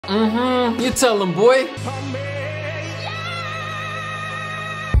You tell him, boy.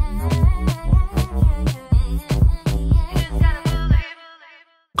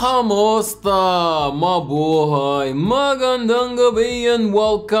 Kamusta? Mabuhay! Magandang gabi and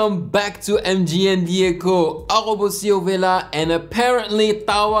welcome back to MGN ko. Ako po si Ovela and apparently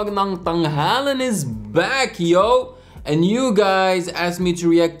Tawag ng Tanghalan is back, yo! And you guys asked me to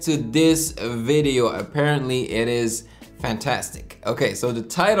react to this video. Apparently it is fantastic. Okay, so the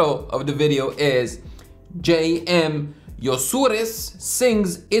title of the video is JM Yosures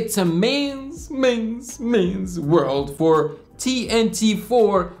sings It's a Man's World for TNT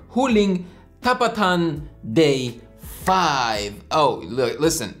 4 Huling Tapatan Day 5. Oh, look,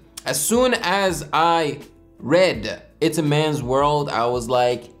 listen. As soon as I read It's a Man's World, I was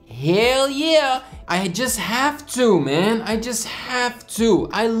like, hell yeah. I just have to, man. I just have to.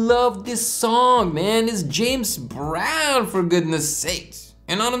 I love this song, man. It's James Brown, for goodness sakes.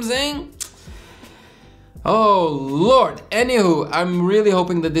 You know what I'm saying? Oh Lord. Anywho, I'm really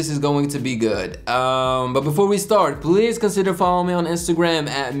hoping that this is going to be good. But before we start, please consider following me on Instagram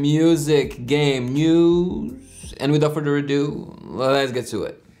at Music Game News. And without further ado, let's get to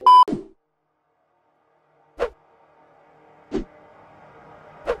it.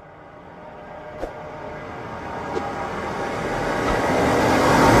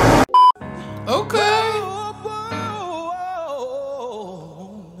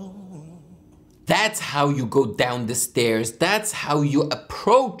 That's how you go down the stairs. That's how you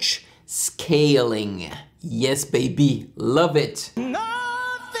approach scaling. Yes, baby. Love it.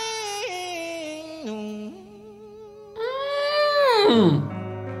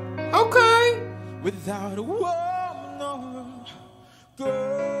 Okay. Without a woman,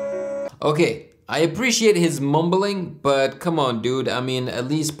 girl. Okay. I appreciate his mumbling, but come on, dude. I mean, at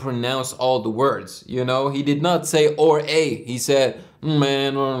least pronounce all the words, you know? He did not say or a. He said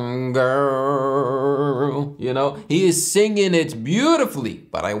man or girl, you know? He is singing it beautifully,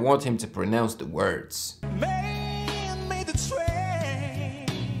 but I want him to pronounce the words. Man made the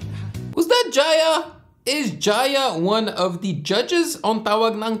train. Was that Jaya? Is Jaya one of the judges on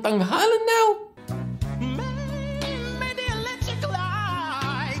Tawag ng Tanghalan now?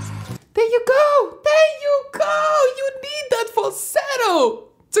 There you go! There you go! You need that falsetto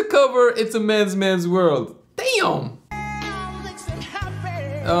to cover It's a Man's World. Damn!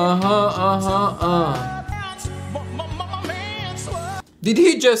 Did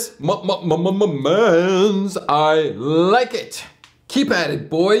he just man's? I like it. Keep at it,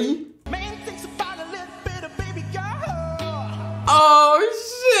 boy. Oh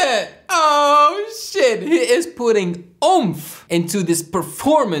shit! Oh shit! He is putting oomph into this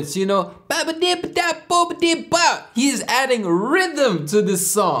performance, you know? He is adding rhythm to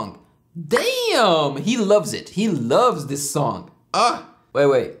this song. Damn! He loves it. He loves this song.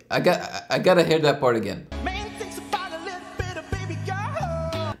 Wait. I gotta hear that part again.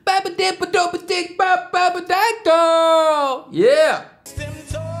 Yeah!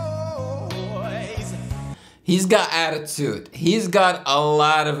 He's got attitude. He's got a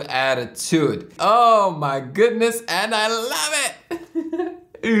lot of attitude. Oh my goodness, and I love it.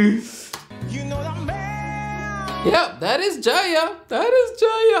 You know that man. Yeah, that is Jaya. That is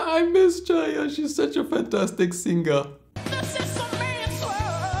Jaya. I miss Jaya. She's such a fantastic singer.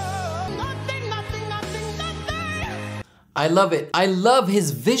 I love it. I love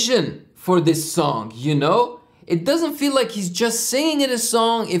his vision for this song, you know? It doesn't feel like he's just singing a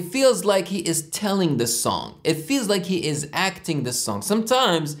song. It feels like he is telling the song. It feels like he is acting the song.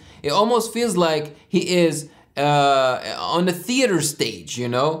 Sometimes it almost feels like he is on a theater stage, you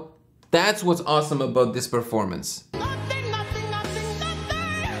know? That's what's awesome about this performance. Nothing.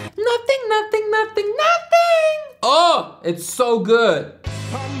 Oh, it's so good.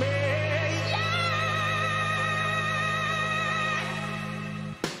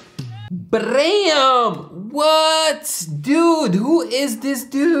 Bram! What? Dude, who is this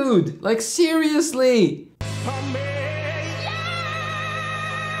dude? Like, seriously?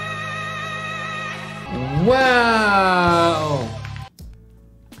 Wow!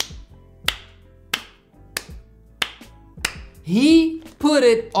 He put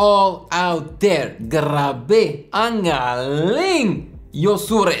it all out there. Grabe! Ang galing!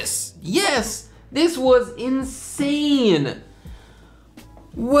 Yosures! Yes! This was insane!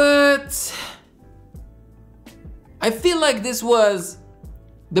 What? I feel like this was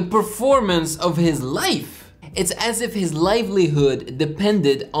the performance of his life. It's as if his livelihood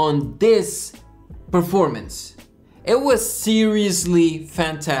depended on this performance. It was seriously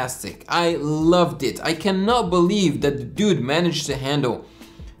fantastic. I loved it. I cannot believe that the dude managed to handle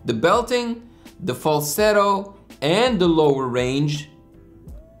the belting, the falsetto, and the lower range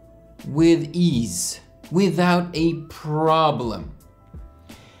with ease, without a problem.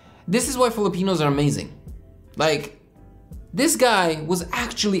 This is why Filipinos are amazing. Like, this guy was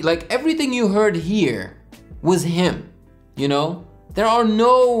actually, like, everything you heard here was him, you know? There are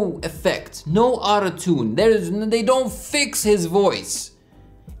no effects, no auto-tune. They don't fix his voice.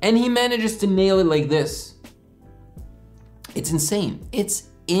 And he manages to nail it like this. It's insane. It's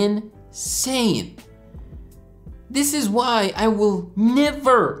insane. This is why I will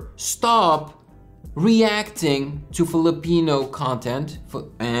never stop reacting to Filipino content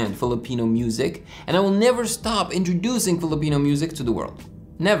and Filipino music, and I will never stop introducing Filipino music to the world.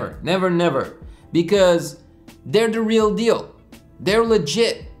 Never, never, never. Because they're the real deal. They're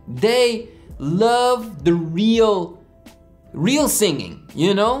legit. They love the real singing,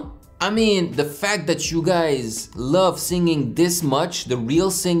 you know? I mean, the fact that you guys love singing this much, the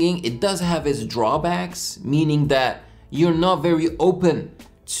real singing, it does have its drawbacks, meaning that you're not very open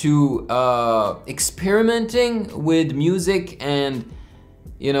to experimenting with music and,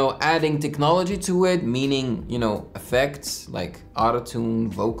 you know, adding technology to it, meaning, you know, effects like auto-tune,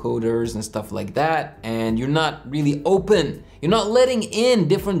 vocoders and stuff like that. And you're not really open. You're not letting in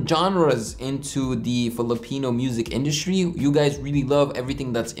different genres into the Filipino music industry. You guys really love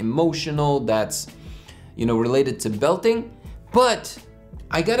everything that's emotional, that's, you know, related to belting. But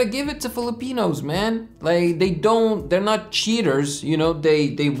I gotta give it to Filipinos, man. Like, they're not cheaters, you know,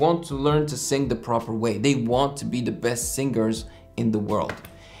 they want to learn to sing the proper way. They want to be the best singers in the world.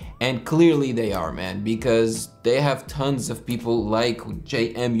 And clearly they are, man, because they have tons of people like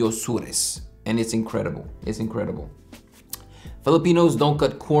Yosures. And it's incredible, it's incredible. Filipinos don't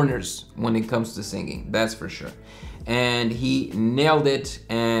cut corners when it comes to singing, that's for sure. And he nailed it,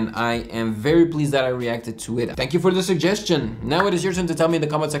 and I am very pleased that I reacted to it. Thank you for the suggestion. Now it is your turn to tell me in the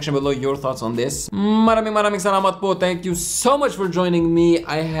comment section below your thoughts on this. Maraming salamat po. Thank you so much for joining me.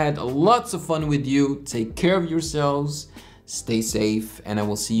 I had lots of fun with you. Take care of yourselves, stay safe, and I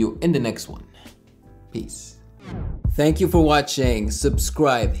will see you in the next one. Peace. Thank you for watching.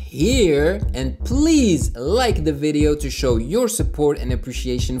 Subscribe here and please like the video to show your support and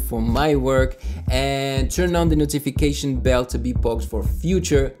appreciation for my work, and turn on the notification bell to be boxed for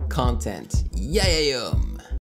future content. Yeah.